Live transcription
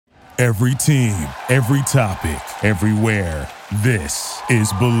Every team, every topic, everywhere. This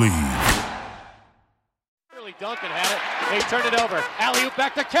is Believe. Duncan had it. They turned it over. Alley-oop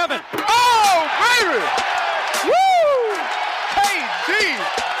back to Kevin. Oh, baby! Woo! KD!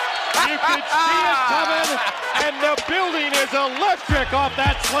 You can see it coming, and the building is electric off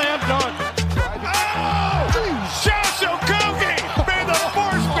that slam dunk. Oh! Shasha Kogi! May the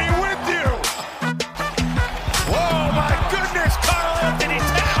force be with you! Oh, my goodness, Karl Anthony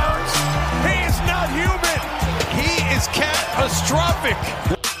Towns! He is not human! He is catastrophic!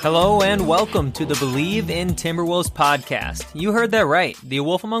 Hello and welcome to the Believe in Timberwolves podcast. You heard that right. The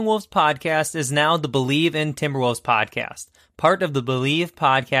Wolf Among Wolves podcast is now the Believe in Timberwolves podcast, part of the Believe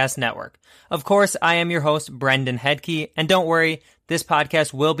Podcast Network. Of course, I am your host, Brendan Hedke, and don't worry, this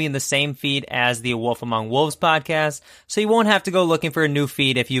podcast will be in the same feed as the Wolf Among Wolves podcast, so you won't have to go looking for a new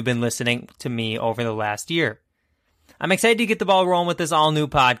feed if you've been listening to me over the last year. I'm excited to get the ball rolling with this all-new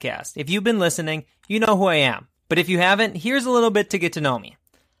podcast. If you've been listening, you know who I am. But if you haven't, here's a little bit to get to know me.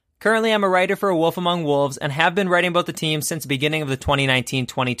 Currently, I'm a writer for A Wolf Among Wolves and have been writing about the team since the beginning of the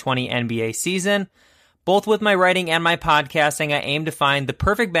 2019-2020 NBA season. Both with my writing and my podcasting, I aim to find the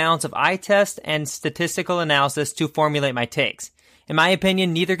perfect balance of eye test and statistical analysis to formulate my takes. In my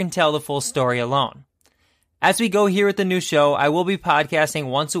opinion, neither can tell the full story alone. As we go here with the new show, I will be podcasting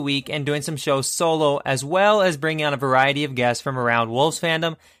once a week and doing some shows solo, as well as bringing on a variety of guests from around Wolves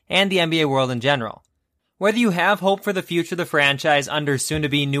fandom and the NBA world in general. Whether you have hope for the future of the franchise under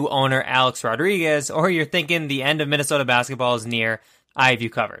soon-to-be new owner Alex Rodriguez, or you're thinking the end of Minnesota basketball is near, I have you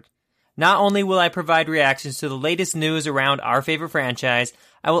covered. Not only will I provide reactions to the latest news around our favorite franchise,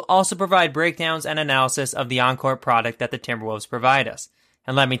 I will also provide breakdowns and analysis of the on-court product that the Timberwolves provide us.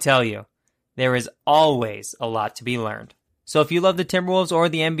 And let me tell you, there is always a lot to be learned. So if you love the Timberwolves or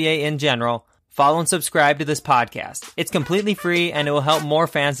the NBA in general, follow and subscribe to this podcast. It's completely free and it will help more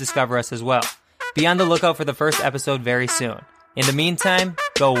fans discover us as well. Be on the lookout for the first episode very soon. In the meantime,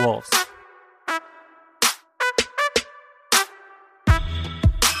 go Wolves.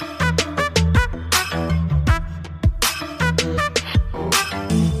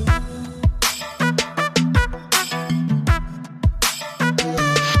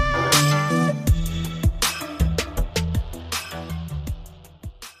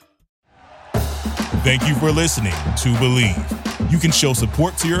 Thank you for listening to Believe. You can show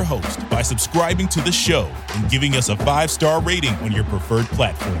support to your host by subscribing to the show and giving us a 5-star rating on your preferred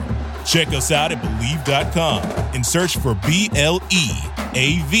platform. Check us out at Believe.com and search for BLEAV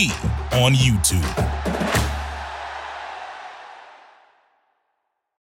on YouTube.